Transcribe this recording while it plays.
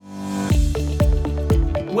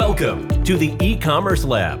Welcome to the e-commerce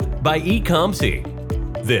lab by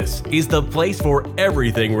eComC. This is the place for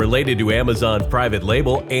everything related to Amazon private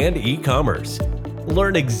label and e-commerce.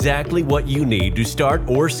 Learn exactly what you need to start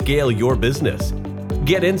or scale your business.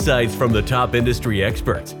 Get insights from the top industry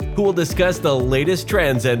experts who will discuss the latest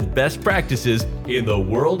trends and best practices in the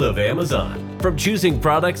world of Amazon. From choosing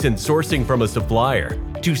products and sourcing from a supplier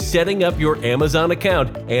to setting up your Amazon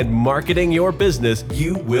account and marketing your business,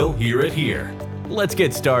 you will hear it here. Let's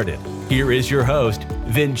get started. Here is your host,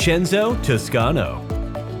 Vincenzo Toscano.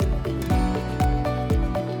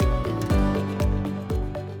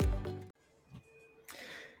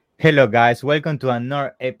 Hello guys, welcome to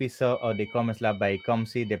another episode of the e-commerce lab by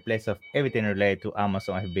eComC, the place of everything related to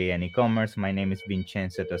Amazon FBA and e-commerce. My name is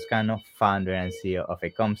Vincenzo Toscano, founder and CEO of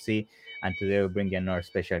eComC, and today we bring you another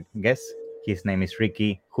special guest. His name is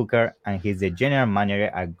Riki Hooker, and he's the general manager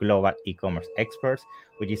at Global E-commerce Experts,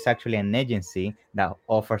 which is actually an agency that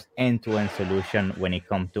offers end-to-end solution when it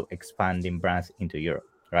comes to expanding brands into Europe,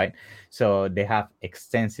 right? So they have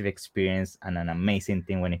extensive experience and an amazing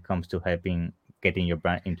team when it comes to helping getting your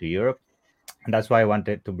brand into Europe. And that's why I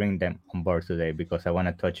wanted to bring them on board today, because I want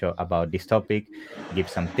to touch about this topic, give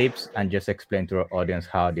some tips, and just explain to our audience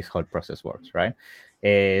how this whole process works, right?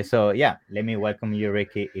 So yeah, let me welcome you,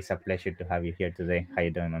 Ricky. It's a pleasure to have you here today. How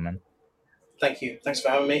you doing, my man? Thank you. Thanks for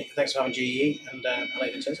having me. Thanks for having GE and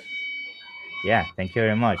hello, Vincenzo. Yeah, thank you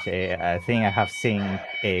very much. I think I have seen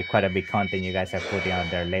quite a big content you guys are putting out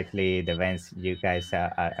there lately, the events you guys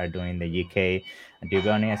are doing in the UK. And to be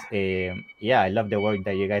honest, yeah, I love the work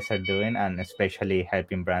that you guys are doing, and especially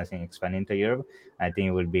helping brands in expanding to Europe. I think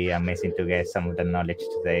it will be amazing to get some of the knowledge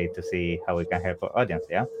today to see how we can help our audience.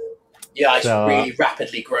 Yeah. Yeah, it's So really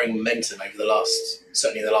rapidly growing momentum over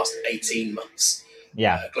certainly the last 18 months.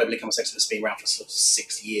 yeah, Global E-commerce Experts has been around for sort of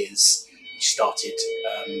 6 years. We started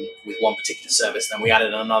with one particular service, then we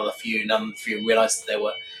added another few, and realised that there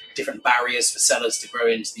were different barriers for sellers to grow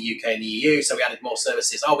into the UK and the EU. So we added more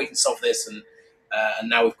services. We can solve this, and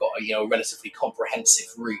now we've got a relatively comprehensive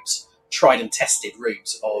route, tried and tested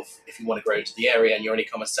route of if you want to grow into the area and you're an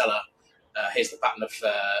e-commerce seller. Here's the pattern of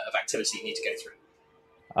activity you need to go through.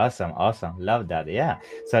 awesome. Love that. Yeah.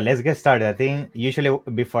 So let's get started. I think usually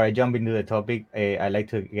before I jump into the topic, I like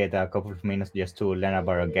to get a couple of minutes just to learn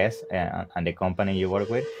about our guest and the company you work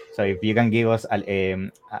with. So if you can give us a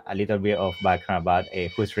little bit of background about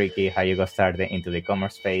who's Ricky, how you got started into the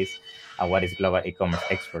e-commerce space, and what is Global E-commerce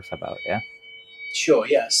Experts about. Yeah. Sure,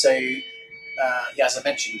 yeah. So, as I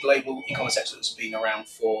mentioned, Global E-commerce Experts has been around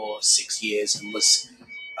for 6 years and was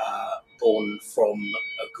born from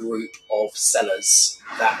a group of sellers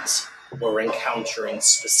that were encountering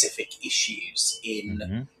specific issues in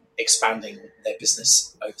Mm-hmm. expanding their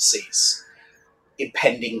business overseas.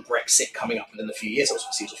 Impending Brexit coming up in a few years,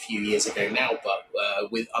 obviously it was a few years ago now,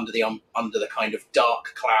 but with under the kind of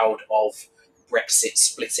dark cloud of Brexit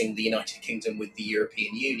splitting the United Kingdom with the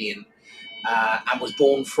European Union, and was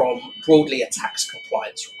born from broadly a tax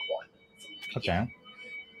compliance requirement from the Okay. beginning.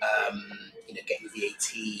 Getting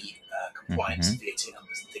VAT compliance Mm-hmm. and VAT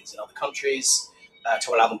numbers and things in other countries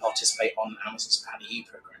to allow them to participate on Amazon's PAN-EU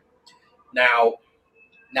program.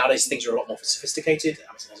 Nowadays things are a lot more sophisticated.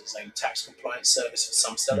 Amazon has its own tax compliance service for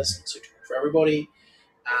some sellers, not suitable for everybody.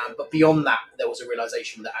 But beyond that, there was a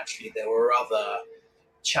realization that actually there were other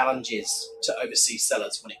challenges to overseas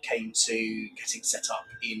sellers when it came to getting set up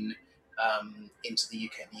into the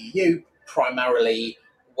UK and the EU. Primarily,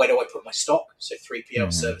 where do I put my stock? So 3PL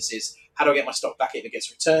Mm-hmm. services. How do I get my stock back if it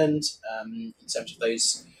gets returned? In terms of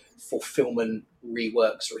those fulfillment,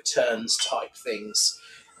 reworks, returns type things.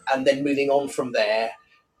 And then moving on from there,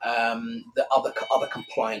 the other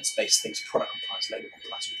compliance-based things, product compliance, label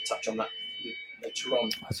compliance. We can touch on that later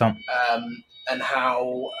on. Awesome. And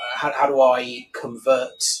how do I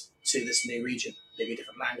convert to this new region? Maybe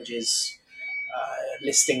different languages,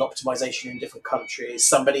 listing optimization in different countries.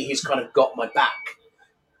 Somebody who's kind of got my back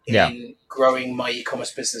in growing my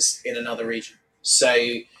e-commerce business in another region. So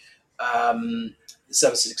the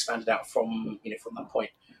service has expanded out from that point.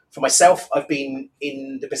 For myself, I've been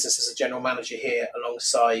in the business as a general manager here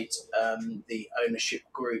alongside the ownership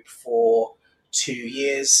group for 2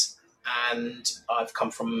 years, and I've come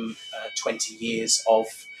from 20 years of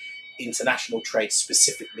international trade,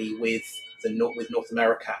 specifically with North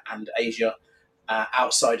America and Asia,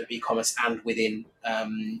 outside of e-commerce and within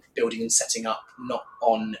building and setting up not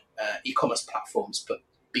on e-commerce platforms but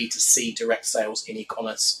B2C direct sales in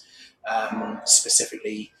e-commerce,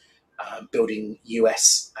 specifically building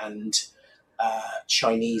US and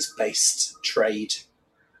Chinese-based trade.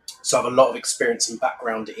 So I have a lot of experience and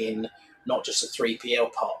background in not just the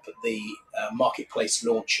 3PL part, but the marketplace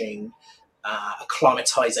launching,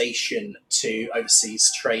 acclimatization to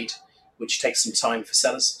overseas trade, which takes some time for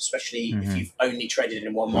sellers, especially if you've only traded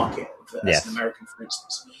in one market, as an American, for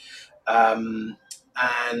instance.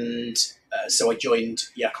 So I joined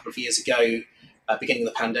a couple of years ago, beginning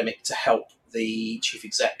of the pandemic, to help the chief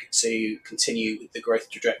exec to continue with the growth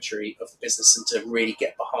trajectory of the business and to really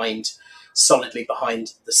get solidly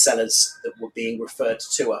behind the sellers that were being referred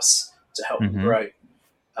to us to help them grow.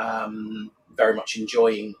 Very much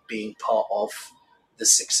enjoying being part of the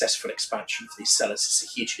successful expansion of these sellers. It's a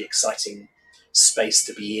hugely exciting space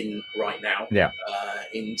to be in right now.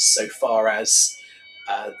 In so far as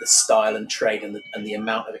the style and trade and the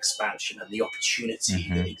amount of expansion and the opportunity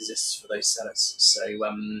that exists for those sellers. So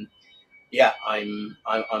I'm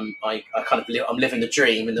living the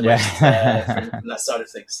dream in the most from that side of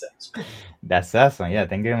things. So That's awesome. Yeah,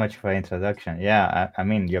 thank you very much for the introduction. Yeah, I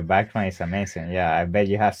mean, your background is amazing. Yeah, I bet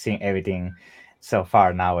you have seen everything so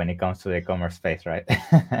far now when it comes to the e-commerce space, right?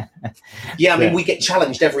 I mean, we get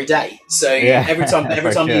challenged every day. So every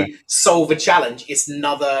time you solve a challenge, it's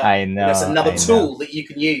another tool that you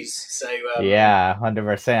can use. So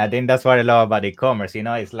 100%. I think that's what I love about e-commerce.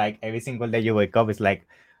 It's like every single day you wake up, it's like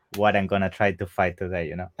what I'm gonna try to fight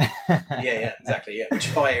today. Exactly. Yeah, which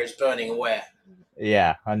fire is burning where?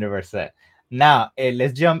 100%. Now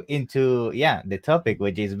let's jump into the topic,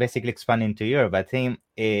 which is basically expanding to Europe. I think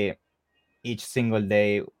each single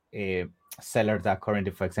day sellers that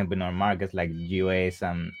currently, for example, in our markets like US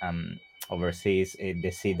and overseas,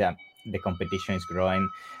 they see that the competition is growing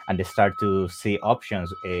and they start to see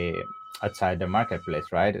options outside the marketplace,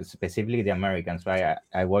 right? Specifically the Americans, right?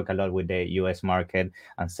 I work a lot with the US market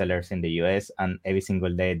and sellers in the US, and every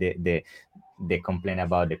single day they complain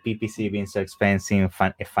about the PPC being so expensive,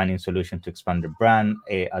 finding solution to expand the brand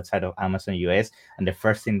outside of Amazon US, and the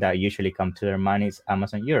first thing that usually come to their mind is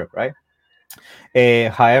Amazon Europe, right?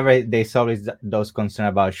 However, there's always those concerns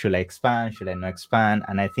about should I expand, should I not expand,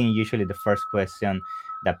 and I think usually the first question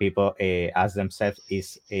that people ask themselves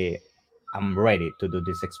is, "I'm ready to do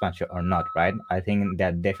this expansion or not?" Right? I think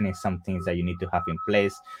that definitely some things that you need to have in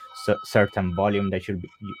place, so certain volume that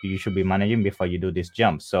you should be managing before you do this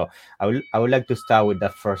jump. So I would like to start with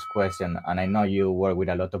that first question, and I know you work with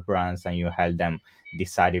a lot of brands and you help them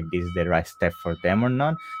decide if this is the right step for them or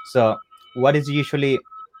not. So what is usually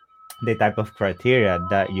the type of criteria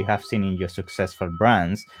that you have seen in your successful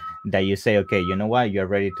brands that you say, okay, you know what, you're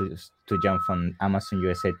ready to jump from Amazon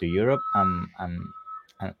USA to Europe, and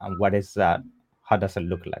what is that? How does it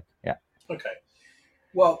look like? Okay.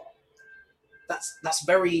 Well, that's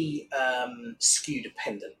very SKU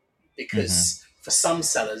dependent, because for some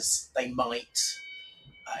sellers they might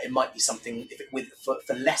it might be something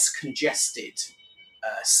for less congested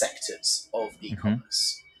sectors of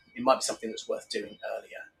e-commerce. It might be something that's worth doing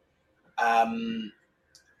earlier.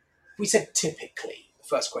 We said typically the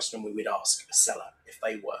first question we would ask a seller, if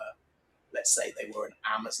they were, let's say they were an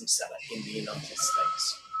Amazon seller in the United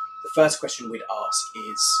States, the first question we'd ask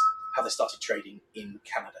is, have they started trading in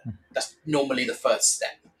Canada? That's normally the first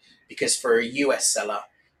step, because for a US seller,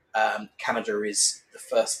 Canada is the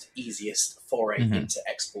first easiest foray into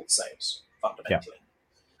export sales, fundamentally.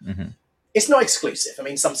 It's not exclusive. I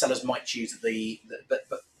mean, some sellers might choose but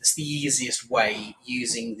it's the easiest way,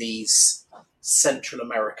 using these Central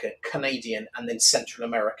American, Canadian, and then Central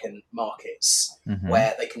American markets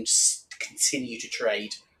where they can continue to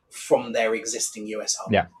trade from their existing US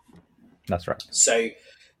hub. Yeah, that's right. So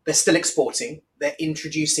they're still exporting. They're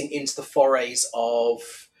introducing into the forays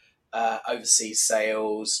of overseas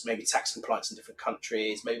sales, maybe tax compliance in different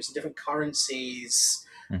countries, maybe some different currencies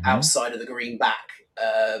outside of the greenback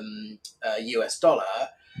US dollar.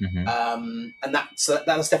 And that's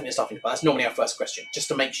definitely a starting point. That's normally our first question, just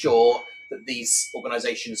to make sure that these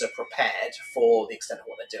organizations are prepared for the extent of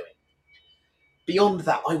what they're doing. Beyond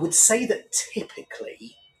that, I would say that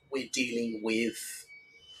typically we're dealing with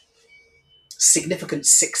significant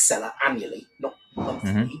six-seller annually, not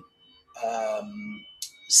monthly,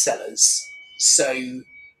 sellers. So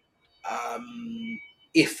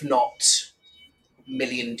if not $1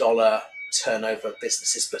 million turnover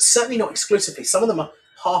businesses, but certainly not exclusively. Some of them are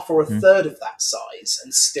half or a third of that size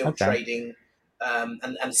and still trading,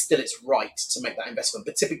 and still it's right to make that investment.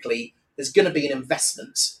 But typically there's going to be an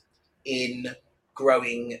investment in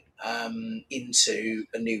growing into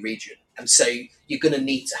a new region. And so you're going to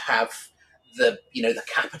need to have the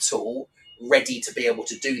capital ready to be able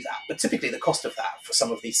to do that. But typically the cost of that for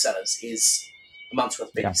some of these sellers is a month's worth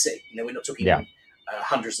of PPC. We're not talking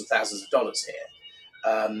hundreds of thousands of dollars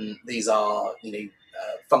here. These are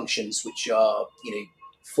functions which are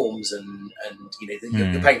forms and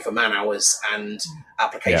you're paying for man hours and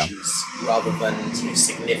applications rather than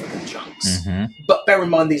significant chunks. But bear in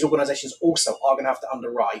mind, these organisations also are going to have to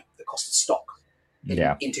underwrite the cost of stock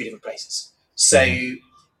in two different places. So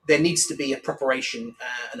there needs to be a preparation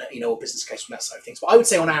and a business case from that side of things. But I would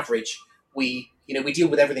say on average, we deal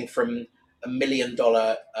with everything from $1 million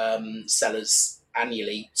sellers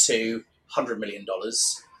annually to $100 million,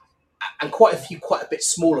 and quite a bit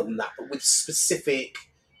smaller than that, but with specific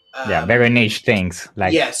very niche things,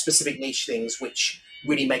 specific niche things which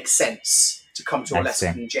really make sense to come to a less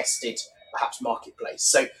congested perhaps marketplace.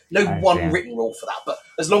 So no one written rule for that, but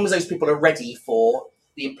as long as those people are ready for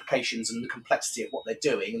the implications and the complexity of what they're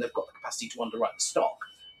doing, and they've got the capacity to underwrite the stock,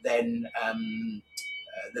 then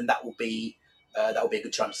that will be a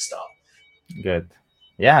good time to start. Good.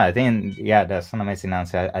 Yeah, I think that's an amazing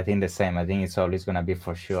answer. I think the same. I think it's always going to be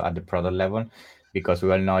for sure at the product level, because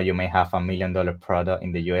we all know you may have $1 million product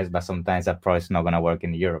in the US, but sometimes that product is not going to work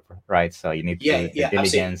in Europe, right? So you need to do the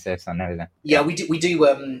diligences and everything. Yeah, we do.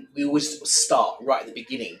 We always start right at the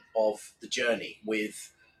beginning of the journey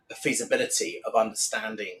with the feasibility of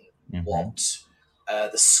understanding what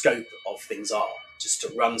the scope of things are, just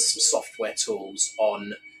to run some software tools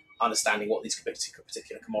on understanding what these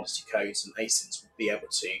particular commodity codes and ASINs will be able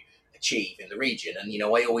to achieve in the region. And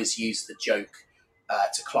I always use the joke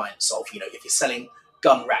to clients of if you're selling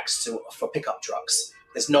gun racks for pickup trucks,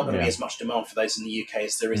 there's not going to be as much demand for those in the UK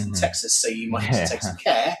as there is in Texas, so you might need to take some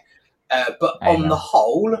care. But on the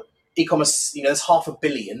whole, e-commerce, there's 500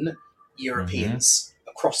 million Europeans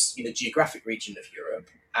across the geographic region of Europe,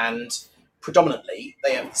 and predominantly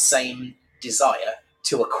they have the same desire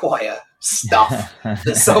to acquire stuff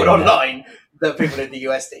that's sold online that people in the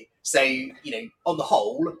US do. So, on the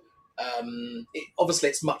whole, obviously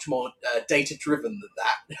it's much more data driven than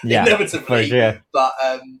that, inevitably. Sure. But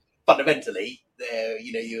fundamentally,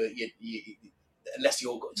 unless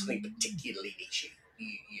you're got something particularly niche,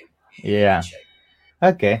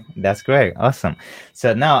 Okay, that's great, awesome.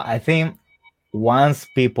 So now I think once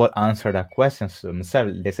people answer that question to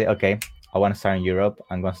themselves, they say, okay, I want to start in Europe,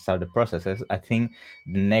 I'm going to start the processes. I think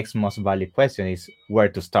the next most valid question is where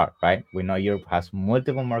to start, right? We know Europe has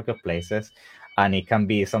multiple marketplaces, and it can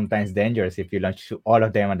be sometimes dangerous if you launch all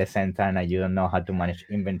of them at the same time and you don't know how to manage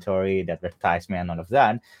inventory, the advertisement, and all of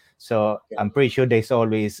that. So I'm pretty sure there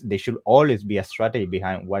should always be a strategy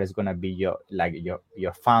behind what is going to be your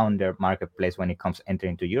founder marketplace when it comes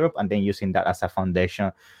entering to Europe, and then using that as a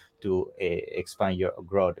foundation to expand your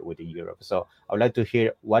growth within Europe. So I would like to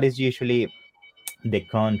hear what is usually the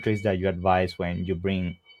countries that you advise when you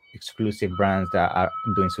bring exclusive brands that are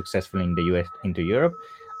doing successfully in the US into Europe.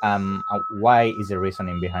 Why is the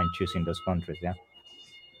reasoning behind choosing those countries? Yeah.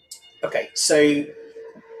 Okay, so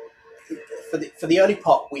for the early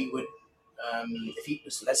part, we would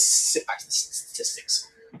let's sit back to the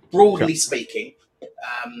statistics. Broadly speaking,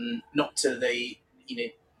 not to the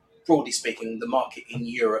broadly speaking, the market in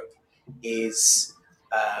Europe is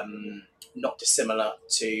not dissimilar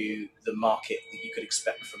to the market that you could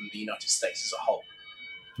expect from the United States as a whole.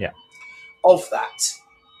 Yeah. Of that,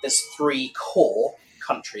 there's 3 core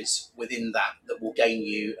countries within that will gain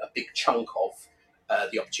you a big chunk of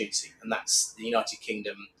the opportunity, and that's the United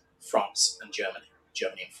Kingdom, France, and Germany.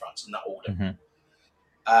 Germany and France in that order.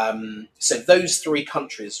 So those 3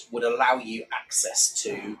 countries would allow you access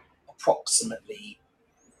to approximately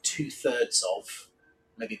 2/3 of,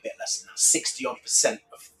 maybe a bit less than that, 60%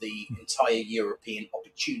 of the entire European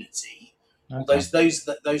opportunity. Okay.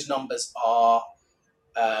 Those numbers are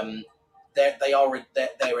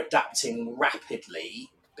they're adapting rapidly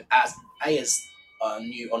as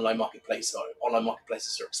new online marketplaces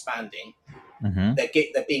are expanding.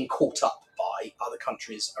 They're being caught up by other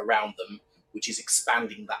countries around them, which is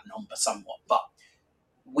expanding that number somewhat. But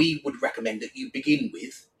we would recommend that you begin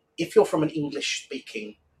with, if you're from an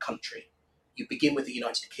English-speaking country, you begin with the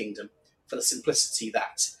United Kingdom for the simplicity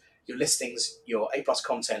that your listings, your A+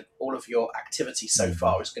 content, all of your activity so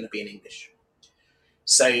far is going to be in English.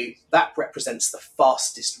 So that represents the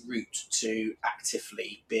fastest route to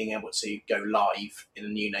actively being able to go live in a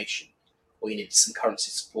new nation. Or you need some currency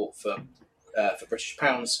support for British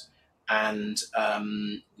pounds and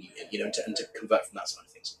to convert from that side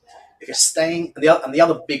of things. If you're staying, and the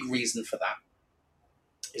other big reason for that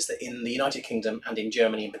is that in the United Kingdom and in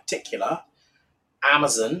Germany in particular,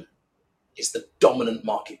 Amazon is the dominant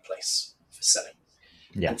marketplace for selling.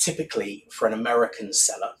 Yeah. And typically for an American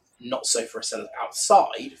seller, not so for a seller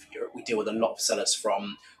outside of Europe, we deal with a lot of sellers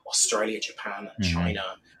from Australia, Japan,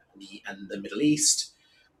 China, and the Middle East.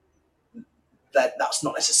 That's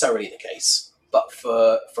not necessarily the case. But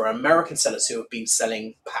for American sellers who have been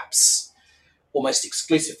selling perhaps almost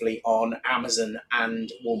exclusively on Amazon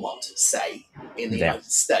and Walmart, say, in the Yeah.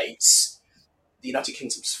 United States, the United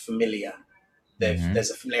Kingdom's familiar. There's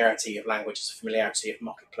a familiarity of language, there's a familiarity of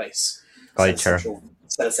marketplace, Culture.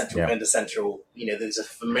 seller central, Yeah. vendor central. There's a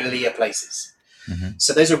familiar places. Mhm.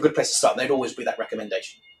 So those are a good place to start. They'd always be that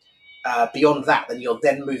recommendation. Beyond that, then you're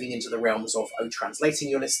then moving into the realms of translating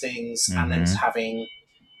your listings and then having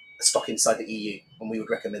a stock inside the EU. And we would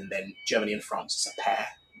recommend then Germany and France as a pair.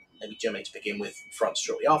 Maybe Germany to begin with, France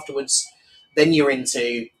shortly afterwards. Then you're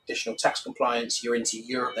into additional tax compliance. You're into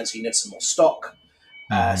Europe, then so you need some more stock.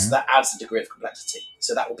 So that adds a degree of complexity.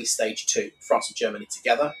 So that will be stage 2, France and Germany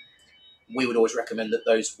together. We would always recommend that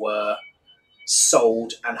those were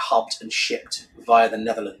sold and hubbed and shipped via the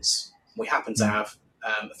Netherlands. We happen to have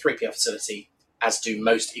a 3PL facility, as do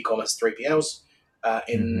most e-commerce 3PLs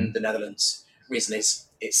in the Netherlands. Reason is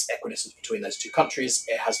it's equidistant between those two countries.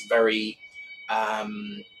 It has very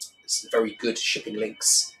good shipping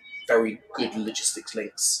links, very good logistics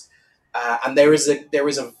links. And there is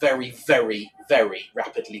a very, very, very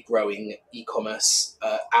rapidly growing e-commerce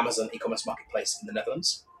Amazon e-commerce marketplace in the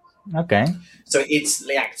Netherlands. Okay. So it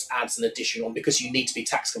adds an additional, because you need to be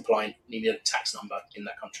tax compliant, you need a tax number in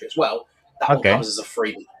that country as well. That one comes as a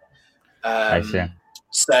freebie. I see.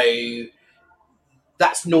 So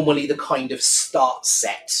that's normally the kind of start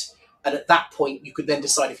set. And at that point, you could then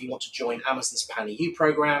decide if you want to join Amazon's Pan EU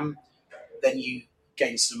program. Then you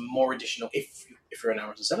gain some more additional, if you're an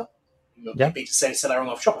Amazon seller, you'll be to selling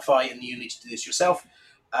off Shopify and you need to do this yourself.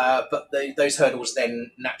 But those hurdles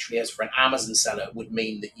then naturally, as for an Amazon seller, would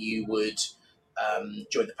mean that you would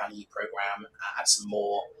join the Pan EU program, add some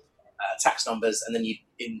more tax numbers, and then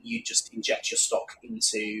you just inject your stock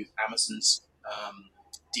into Amazon's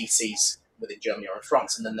DCs within Germany or in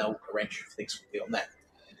France, and then they'll arrange for things to be on there.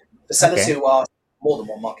 The sellers who are more than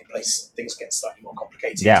one marketplace, things get slightly more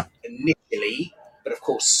complicated initially, but of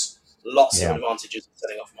course, lots of advantages of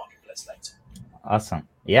setting off a marketplace later. Awesome.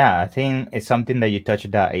 Yeah, I think it's something that you touched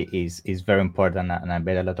that is very important, and I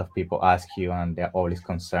bet a lot of people ask you, and they're always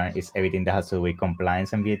concerned is everything that has to do with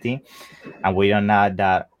compliance and VAT. And we don't know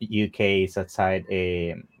that UK is outside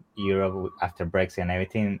Europe after Brexit and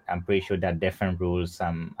everything. I'm pretty sure that different rules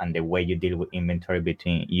and the way you deal with inventory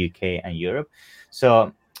between UK and Europe.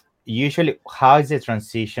 So usually, how is the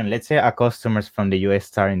transition? Let's say our customers from the US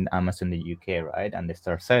start in Amazon the UK, right? And they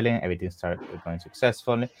start selling, everything starts going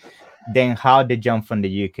successfully. Then how they jump from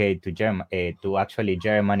the UK to Germany, to actually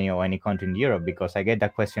Germany or any country in Europe? Because I get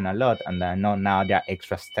that question a lot, and I know now there are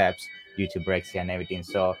extra steps due to Brexit and everything.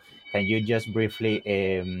 So can you just briefly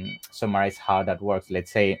summarize how that works?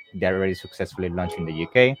 Let's say they're already successfully launched in the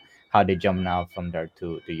UK. How they jump now from there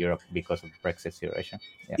to Europe because of the Brexit situation?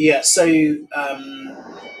 Yeah, so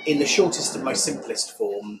in the shortest and most simplest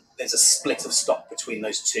form, there's a split of stock between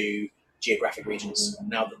those two geographic regions.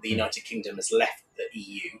 Now that the United Kingdom has left the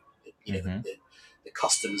EU, the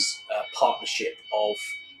customs partnership of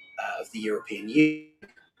the European Union,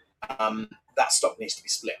 that stock needs to be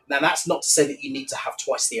split. Now, that's not to say that you need to have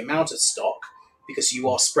twice the amount of stock, because you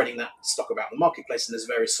are spreading that stock about the marketplace, and there's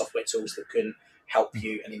various software tools that can help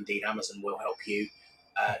you, and indeed Amazon will help you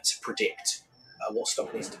to predict what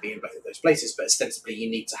stock needs to be in both of those places. But ostensibly, you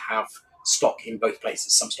need to have stock in both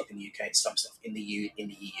places, some stock in the UK and some stuff in the EU.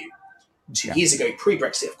 2 years ago,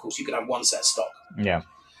 pre-Brexit, of course, you could have one set of stock. Yeah.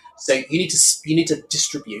 So you need to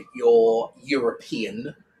distribute your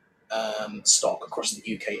European stock across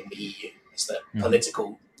the UK and the EU. It's the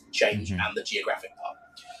political change and the geographic part.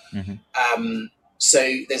 So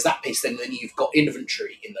there's that piece. Then you've got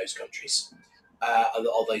inventory in those countries,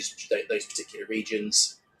 of those particular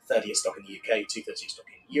regions. 30 stock in the UK, 230 stock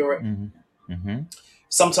in Europe.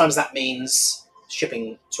 Sometimes that means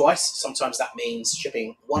shipping twice. Sometimes that means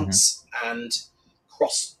shipping once and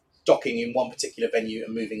cross-docking in one particular venue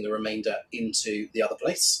and moving the remainder into the other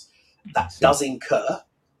place. That does incur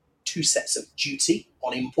 2 sets of duty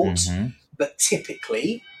on imports, but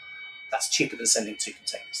typically that's cheaper than sending 2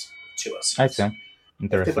 containers to us. I see.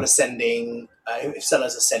 If people are sending, if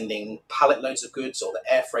sellers are sending pallet loads of goods or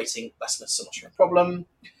they're air freighting, that's not so much of a problem,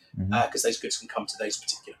 because those goods can come to those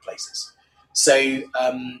particular places. So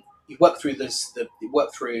you work through the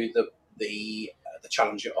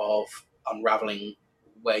challenge of unraveling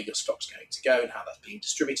where your stock's going to go and how that's being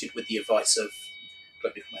distributed, with the advice of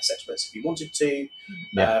global commerce experts if you wanted to,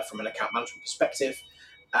 from an account management perspective.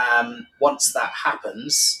 Once that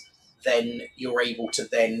happens, then you're able to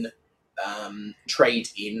then trade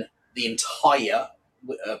in the entire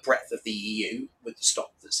breadth of the EU with the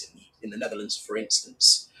stock that's in the Netherlands, for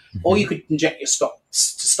instance. Or you could inject your stock,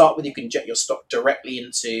 to start with, you can inject your stock directly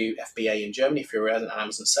into FBA in Germany if you're an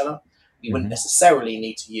Amazon seller. You wouldn't necessarily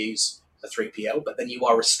need to use a 3PL, but then you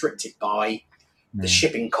are restricted by the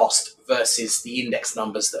shipping cost versus the index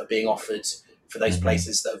numbers that are being offered for those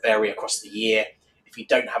places that vary across the year. If you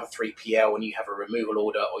don't have a 3PL and you have a removal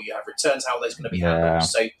order or you have returns, how are those going to be handled?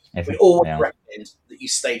 So we always recommend that you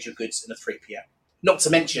stage your goods in a 3PL. Not to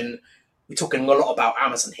mention, we're talking a lot about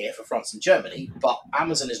Amazon here for France and Germany, but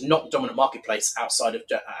Amazon is not the dominant marketplace outside of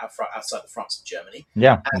France and Germany.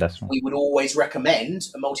 Yeah, and that's right. we would always recommend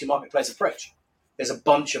a multi-marketplace approach. There's a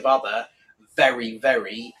bunch of other very,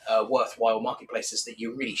 very worthwhile marketplaces that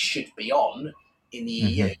you really should be on in the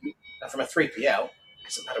EU. Now, from a 3PL, it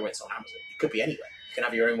doesn't matter where it's on Amazon. It could be anywhere. You can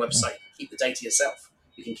have your own website, keep the data yourself.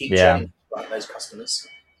 You can keep churning those customers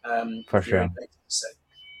for sure. Data. So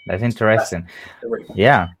that's interesting. that's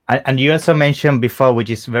yeah, and you also mentioned before, which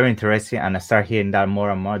is very interesting, and I start hearing that more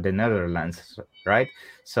and more, the Netherlands, right?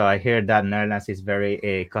 So I hear that Netherlands is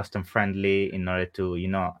very custom friendly in order to,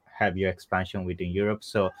 have your expansion within Europe.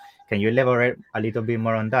 So can you elaborate a little bit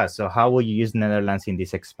more on that? So how will you use Netherlands in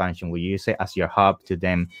this expansion? Will you use it as your hub to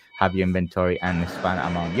then have your inventory and expand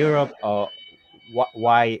among Europe, or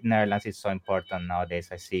why Netherlands is so important nowadays?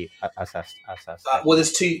 I see as a well,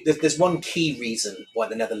 there's one key reason why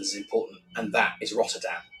the Netherlands is important, and that is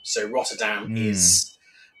Rotterdam. So Rotterdam is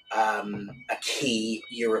a key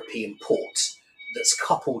European port that's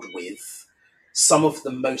coupled with some of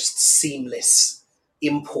the most seamless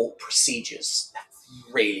import procedures.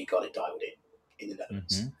 They've really got it dialed in the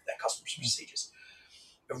Netherlands. Their customs procedures,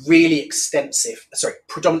 a really extensive,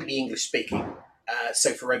 predominantly English speaking.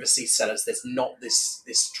 So for overseas sellers, there's not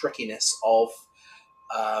this trickiness of,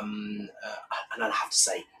 and I have to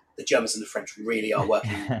say, the Germans and the French really are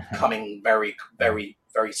coming very, very,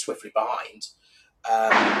 very swiftly behind.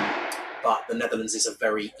 But the Netherlands is a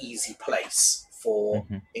very easy place for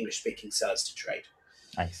English-speaking sellers to trade.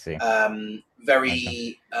 I see.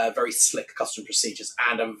 Very slick custom procedures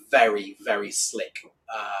and a very, very slick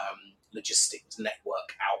logistics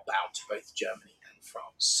network outbound to both Germany and France.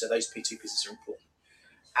 So those two pieces are important.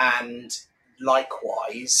 And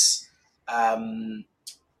likewise, the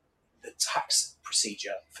tax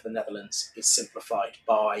procedure for the Netherlands is simplified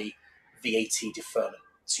by VAT deferment.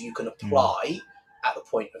 So you can apply at the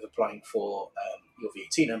point of applying for your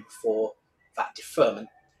VAT number for that deferment,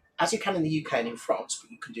 as you can in the UK and in France,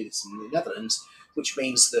 but you can do this in the Netherlands, which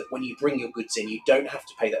means that when you bring your goods in, you don't have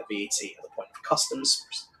to pay that VAT at the point of customs.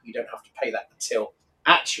 You don't have to pay that until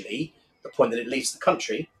actually the point that it leaves the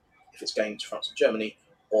country, if it's going to France or Germany,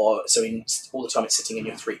 or so in all the time it's sitting in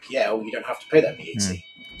your 3PL, you don't have to pay that VAT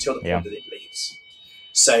until the point that it leaves.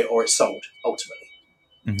 So, or it's sold ultimately.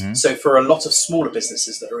 So for a lot of smaller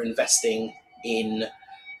businesses that are investing in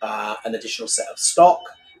an additional set of stock,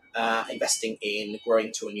 investing in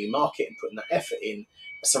growing to a new market and putting that effort in,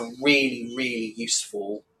 it's a really, really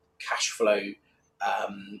useful cash flow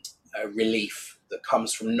relief that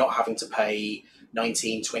comes from not having to pay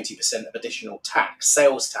 19-20% of additional tax,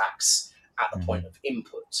 sales tax, at the point of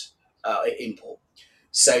import.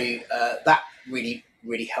 So that really,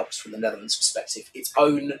 really helps from the Netherlands perspective. Its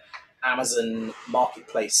own Amazon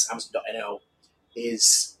marketplace, Amazon.nl,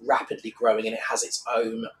 is rapidly growing, and it has its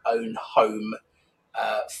own home,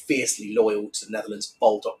 fiercely loyal to the Netherlands,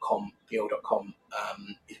 bol.com,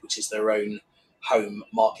 which is their own home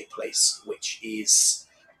marketplace, which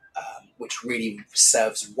really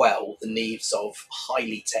serves well the needs of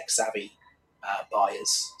highly tech-savvy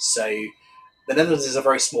buyers. So the Netherlands is a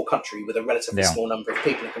very small country with a relatively small number of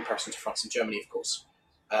people in comparison to France and Germany, of course.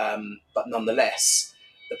 But nonetheless,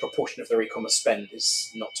 the proportion of their e-commerce spend is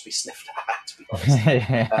not to be sniffed at, to be honest.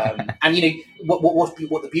 And what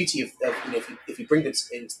the beauty of if you bring this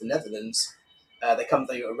into the Netherlands, they come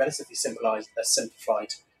with a relatively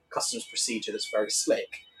simplified customs procedure that's very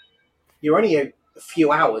slick. You're only a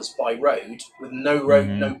few hours by road with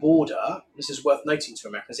no border. This is worth noting to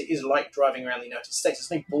Americans. It is like driving around the United States.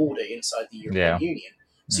 There's no border inside the European Union.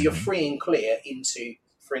 So you're free and clear into,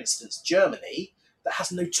 for instance, Germany, that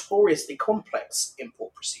has notoriously complex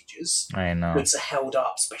import procedures. I know. Goods are held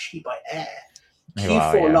up, especially by air.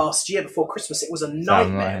 Q4 last year, before Christmas, it was a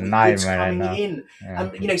nightmare. Goods coming in.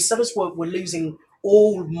 And, sellers were losing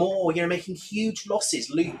all more, making huge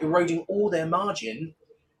losses, eroding all their margin,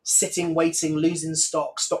 sitting, waiting, losing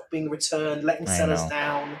stock being returned, letting sellers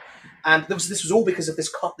down. And this was all because of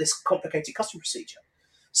this complicated custom procedure.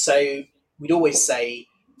 So we'd always say,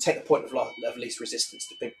 take the point of least resistance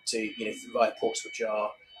to via ports which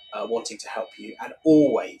are wanting to help you, and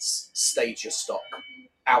always stage your stock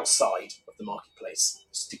outside of the marketplace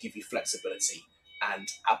to give you flexibility and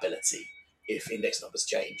ability if index numbers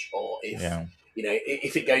change, or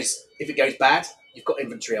if it goes bad, you've got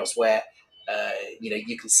inventory elsewhere.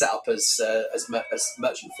 you can set up as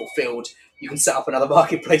merchant fulfilled. You can set up in other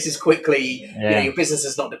marketplaces quickly. Yeah. Your business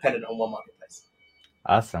is not dependent on one marketplace.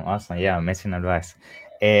 Awesome. Yeah, amazing advice.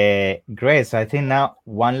 Great. So I think now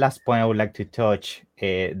one last point I would like to touch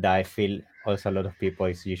that I feel also a lot of people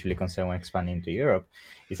is usually concerned when expanding to Europe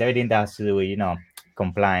is everything that has to do with,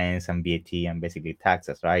 compliance and VAT and basically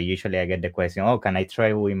taxes, right? Usually I get the question, oh, can I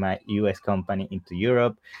travel with my US company into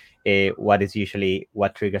Europe? What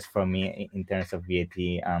triggers for me in terms of VAT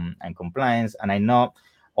and compliance? And I know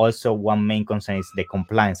also one main concern is the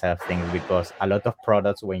compliance side of things because a lot of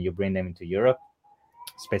products, when you bring them into Europe,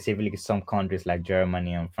 specifically some countries like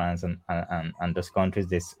Germany and France and those countries,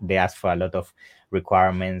 they ask for a lot of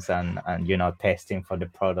requirements and testing for the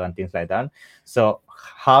product and things like that. So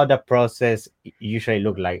how the process usually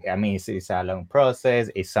look like? I mean, it's a long process.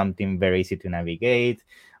 Is something very easy to navigate,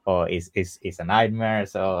 or is a nightmare?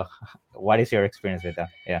 So what is your experience with that?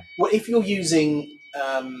 Yeah. Well, if you're using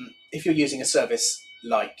a service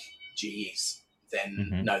like GE's,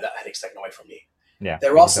 then no, that headache's taken away from you. Yeah.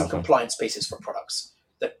 There are some compliance pieces for products.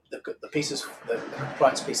 The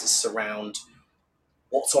compliance pieces surround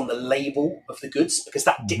what's on the label of the goods, because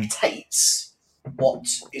that dictates what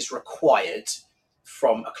is required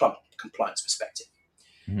from a compliance perspective.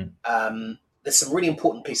 There's some really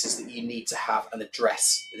important pieces that you need to have an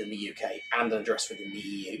address within the UK and an address within the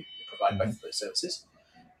EU. We provide both of those services.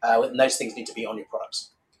 And those things need to be on your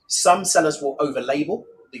products. Some sellers will over-label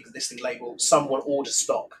the existing label. Some will order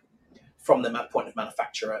stock from the point of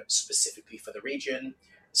manufacturer specifically for the region.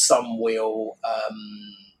 Some will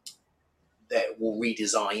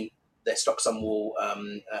redesign their stock. Some will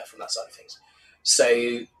from that side of things.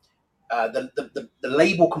 So the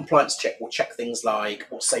label compliance check will check things like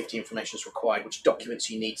what safety information is required, which documents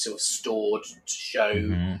you need to have stored to show,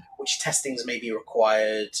 which testings may be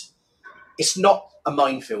required. It's not a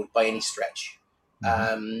minefield by any stretch.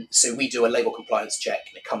 So we do a label compliance check,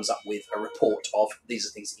 and it comes up with a report of these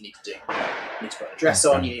are things that you need to do. You need to put an address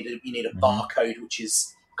on. You need a barcode which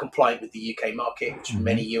is compliant with the UK market, which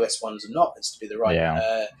many US ones are not. It's to be the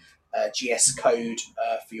right GS code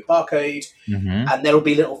for your barcode, and there'll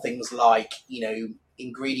be little things like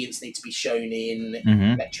ingredients need to be shown in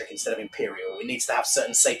metric instead of imperial. It needs to have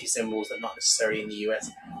certain safety symbols that are not necessary in the US.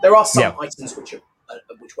 There are some items which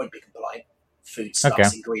won't be compliant,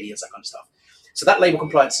 foodstuffs, ingredients, that kind of stuff. So that label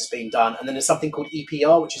compliance is being done, and then there's something called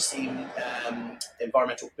EPR, which is the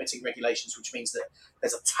environmental permitting regulations, which means that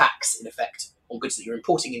there's a tax in effect on goods that you're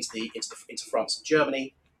importing into France and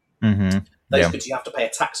Germany. Those goods you have to pay a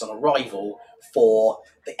tax on arrival for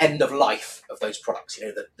the end of life of those products.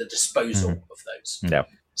 The disposal of those.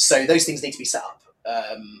 So those things need to be set up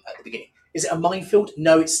at the beginning. Is it a minefield?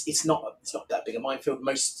 No, it's not. It's not that big a minefield.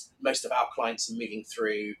 Most of our clients are moving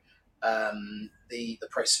through the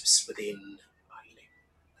process within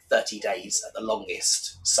 30 days at the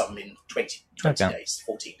longest, some in 20 days,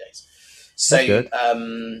 14 days. So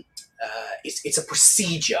it's a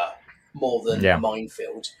procedure more than a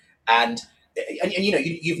minefield. And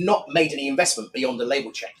you've not made any investment beyond the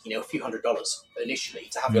label check, a few $100 initially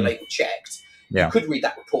to have your label checked. You could read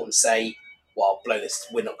that report and say, well, blow this,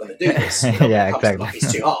 we're not going to do this. Exactly.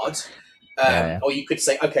 It's too hard. Or you could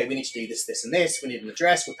say, okay, we need to do this, this, and this. We need an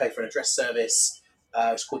address. We'll pay for an address service.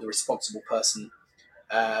 It's called the responsible person.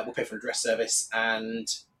 We'll pay for an address service, and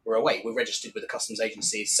we're away. We're registered with the customs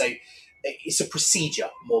agencies. So it's a procedure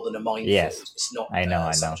more than a minefield. Yes, it's not. I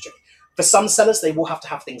know. For some sellers, they will have to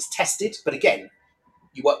have things tested. But again,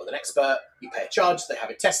 you work with an expert. You pay a charge. They have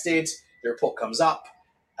it tested. The report comes up,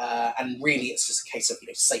 and really, it's just a case of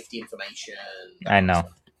safety information. I know.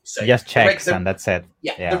 So just checks and that's it.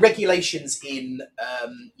 The regulations in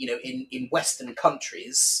in Western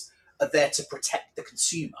countries are there to protect the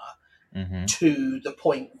consumer to the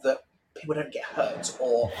point that people don't get hurt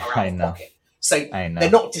or are out of pocket. So they're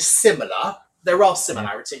not dissimilar. There are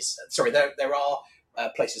similarities. Sorry, there are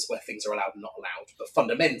places where things are allowed and not allowed. But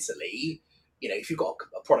fundamentally, if you've got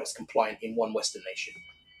a product compliant in one Western nation,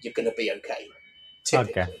 you're going to be okay.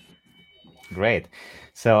 Typically. Okay. Great.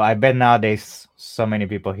 So I bet now there's so many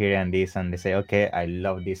people hearing this and they say, okay, I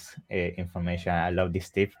love this information. I love this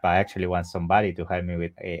tip, but I actually want somebody to help me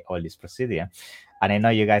with all this procedure. And I know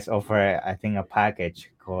you guys offer, I think, a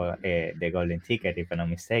package called the Golden Ticket, if I'm not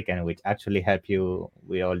mistaken, which actually help you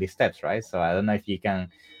with all these steps, right? So I don't know if you can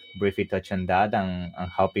briefly touch on that and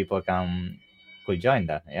how people could join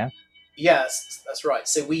that. Yeah. Yes, that's right.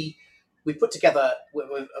 So we put together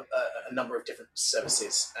a number of different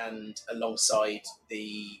services, and alongside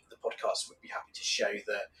the podcast, we'd be happy to show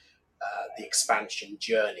the expansion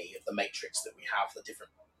journey of the matrix that we have, the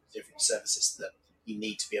different services that you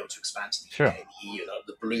need to be able to expand to the Sure. UK and the EU,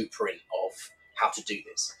 the blueprint of how to do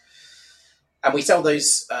this. And we sell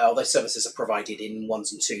those services are provided in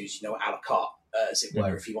ones and twos, a la carte, as it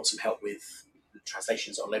were. If you want some help with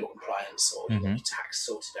translations or label compliance, or you want your tax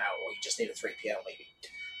sorted out, or you just need a 3PL maybe.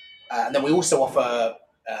 And then we also offer,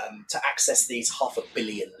 to access these 500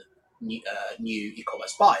 million new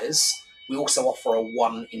e-commerce buyers, we also offer a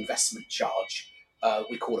one investment charge.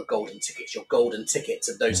 We call a golden ticket. It's your golden ticket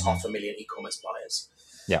to those 500 million e-commerce buyers.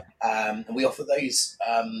 Yeah. And we offer those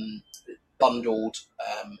bundled.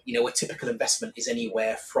 A typical investment is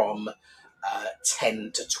anywhere from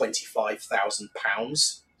 £10,000 to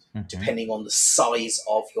 £25,000, depending on the size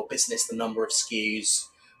of your business, the number of SKUs,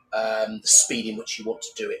 the speed in which you want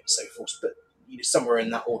to do it, and so forth. But somewhere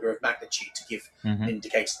in that order of magnitude to give an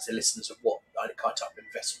indicator to listeners of what kind of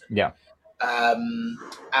investment. Yeah.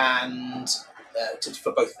 And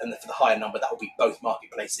for both, and for the higher number, that will be both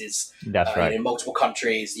marketplaces. That's right. In multiple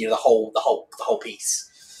countries, the whole piece.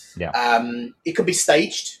 Yeah. It could be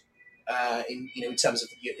staged, in terms of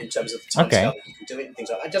the time scale that you can do it and things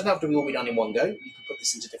like that. It doesn't have to all be done in one go. You can put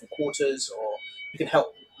this into different quarters, or you can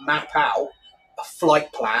help map out a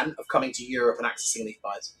flight plan of coming to Europe and accessing these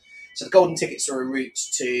buyers. So the golden tickets are a route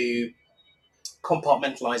to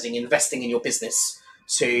compartmentalizing investing in your business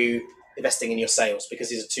to investing in your sales, because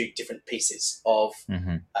these are two different pieces of.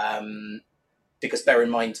 Because bear in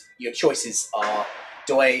mind, your choices are: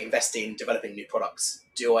 do I invest in developing new products?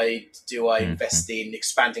 Do I invest in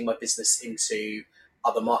expanding my business into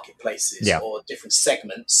other marketplaces or different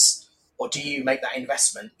segments? Or do you make that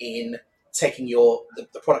investment in taking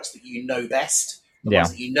the products that you know best, the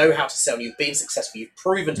ones that you know how to sell, and you've been successful, you've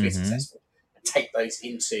proven to be successful, and take those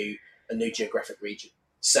into a new geographic region?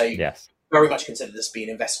 So very much consider this being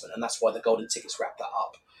an investment, and that's why the golden tickets wrap that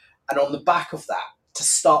up. And on the back of that, to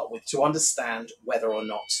start with, to understand whether or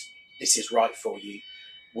not this is right for you,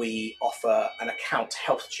 we offer an account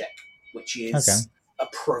health check, which is a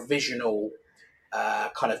provisional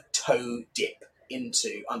kind of toe dip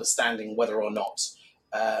into understanding whether or not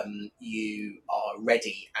you are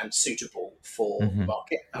ready and suitable for the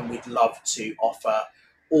market. And we'd love to offer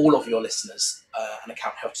all of your listeners an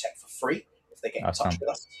account health check for free if they get in touch with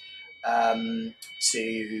us,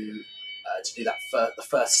 to do that for the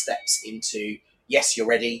first steps into, yes, you're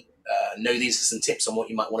ready. Know these are some tips on what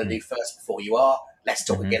you might want to do first before you are. Let's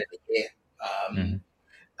talk again in a year.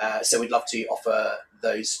 So we'd love to offer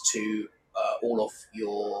those to all of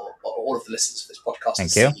the listeners of this podcast.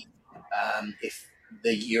 Thank to you. See if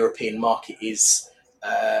the European market is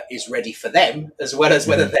ready for them, as well as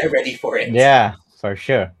whether they're ready for it. Yeah, for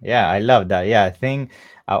sure. Yeah, I love that. Yeah, I think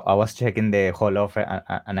I was checking the whole offer,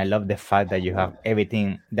 and I love the fact that you have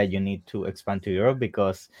everything that you need to expand to Europe,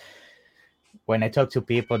 because when I talk to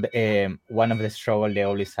people, one of the struggles they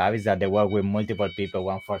always have is that they work with multiple people,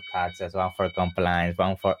 one for taxes, one for compliance,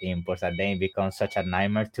 one for imports, and then it becomes such a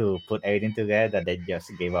nightmare to put everything together that they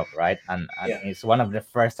just give up, right? And it's one of the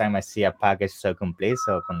first time I see a package so complete,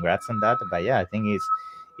 so congrats on that. But yeah, I think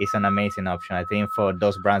it's an amazing option. I think for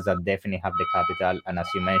those brands that definitely have the capital, and as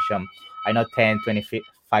you mentioned, I know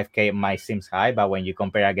 25K might seem high, but when you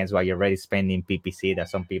compare against what you're already spending PPC, that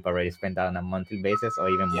some people already spend that on a monthly basis or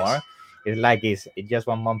even more, it's like it's just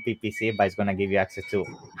 1 month PPC, but it's going to give you access to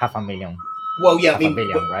 500,000. Well, yeah,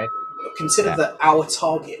 billion, right? Consider that our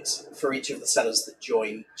target for each of the sellers that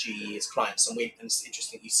join GE as clients, and it's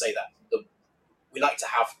interesting you say that. We like to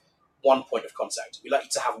have one point of contact. We like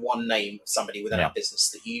to have one name of somebody within our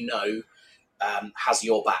business that has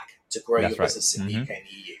your back to grow your business in the UK and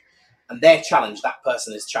the EU. And their challenge, that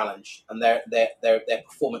person is challenged, and their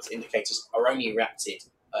performance indicators are only enacted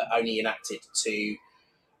to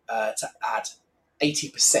add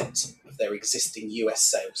 80% of their existing US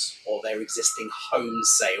sales or their existing home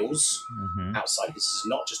sales outside. This is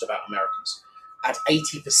not just about Americans. Add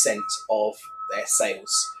 80% of their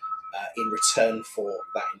sales in return for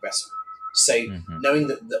that investment. So knowing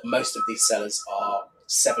that most of these sellers are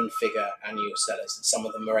 7-figure annual sellers, and some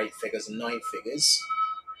of them are 8 figures and 9 figures,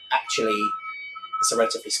 actually it's a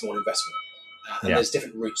relatively small investment. And there's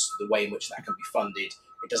different routes to the way in which that can be funded.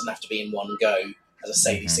 It doesn't have to be in one go. As I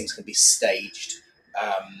say, these things can be staged,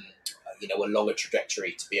 a longer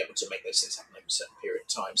trajectory to be able to make those things happen over a certain period of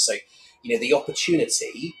time. So, the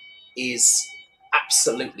opportunity is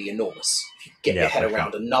absolutely enormous. If you get your head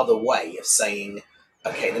around another way of saying,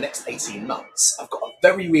 okay, the next 18 months, I've got a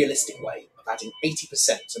very realistic way of adding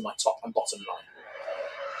 80% to my top and bottom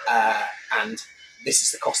line. And this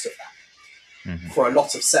is the cost of that. For a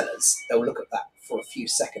lot of sellers, they'll look at that for a few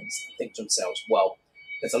seconds and think to themselves, well,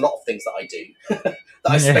 there's a lot of things that I do that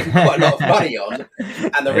I spend quite a lot of money on.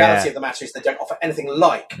 And the reality of the matter is they don't offer anything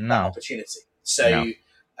like that opportunity. So, No.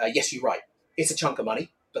 yes, you're right. It's a chunk of money,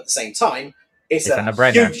 but at the same time, it's a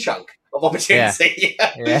no-brainer. huge chunk of opportunity.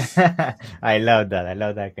 Yeah. I love that. I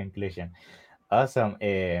love that conclusion. Awesome,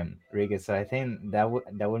 Ricky. So I think that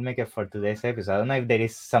would make it for today's episode. I don't know if there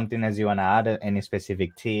is something else you want to add, any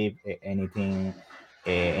specific tip, anything,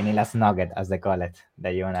 any last nugget, as they call it,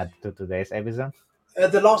 that you want to add to today's episode.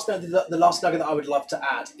 The last nugget that I would love to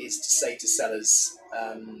add is to say to sellers,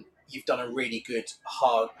 you've done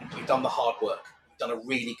you've done the hard work. You've done a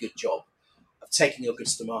really good job of taking your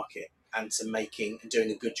goods to market and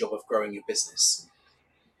doing a good job of growing your business.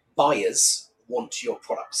 Buyers want your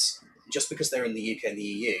products. Just because they're in the UK and the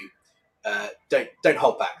EU, don't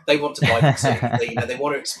hold back. They want to buy them too. They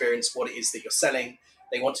want to experience what it is that you're selling.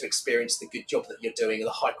 They want to experience the good job that you're doing and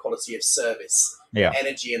the high quality of service, the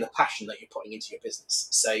energy and the passion that you're putting into your business.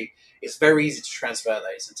 So it's very easy to transfer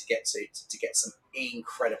those and to get some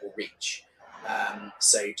incredible reach.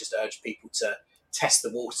 So just urge people to test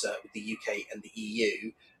the water with the UK and the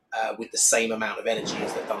EU with the same amount of energy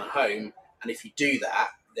as they've done at home. And if you do that,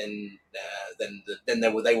 then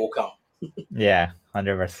they will come. Yeah,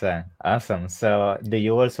 100%. Awesome. So do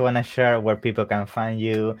you also want to share where people can find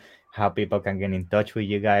you, how people can get in touch with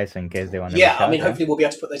you guys in case they want to reach out? Hopefully we'll be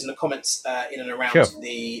able to put those in the comments in and around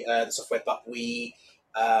the software, but you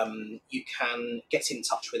can get in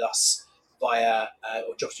touch with us via,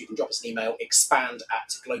 you can drop us an email,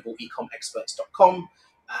 expand@globalecomexperts.com,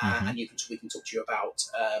 and we can talk to you about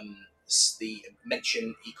the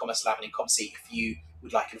mention e-commerce lab and Incomsi. If you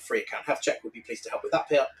would like a free account health check, we'd be pleased to help with that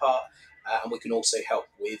part. And we can also help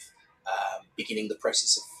with beginning the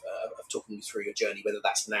process of talking you through your journey, whether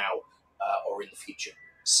that's now or in the future.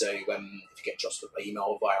 So if you get jostled by email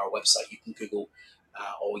or via our website, you can Google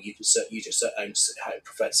or you can use your own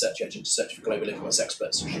preferred search engine to search for Global E-commerce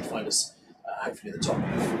Experts. You should find us hopefully at the top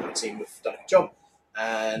of our team. We've done a good job,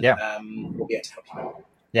 and we'll be able to help you out.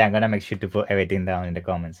 Yeah, I'm going to make sure to put everything down in the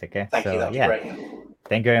comments, okay? Thank you, that'd be great.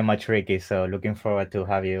 Thank you very much, Ricky. So looking forward to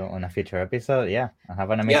have you on a future episode. Yeah, and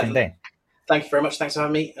have an amazing day. Thank you very much. Thanks for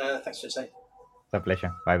having me. Thanks for listening. It's a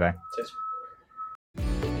pleasure. Bye-bye. Cheers.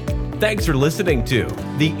 Thanks for listening to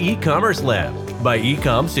the E-commerce Lab by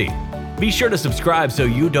Ecomsi. Be sure to subscribe so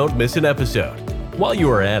you don't miss an episode. While you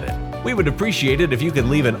are at it, we would appreciate it if you could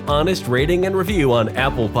leave an honest rating and review on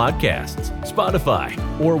Apple Podcasts, Spotify,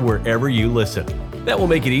 or wherever you listen. That will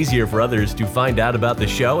make it easier for others to find out about the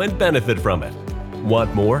show and benefit from it.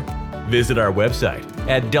 Want more? Visit our website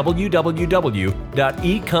at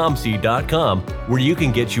www.ecomsi.com, where you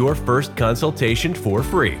can get your first consultation for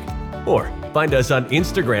free. Or find us on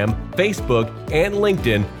Instagram, Facebook, and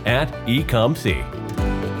LinkedIn at Ecomsi.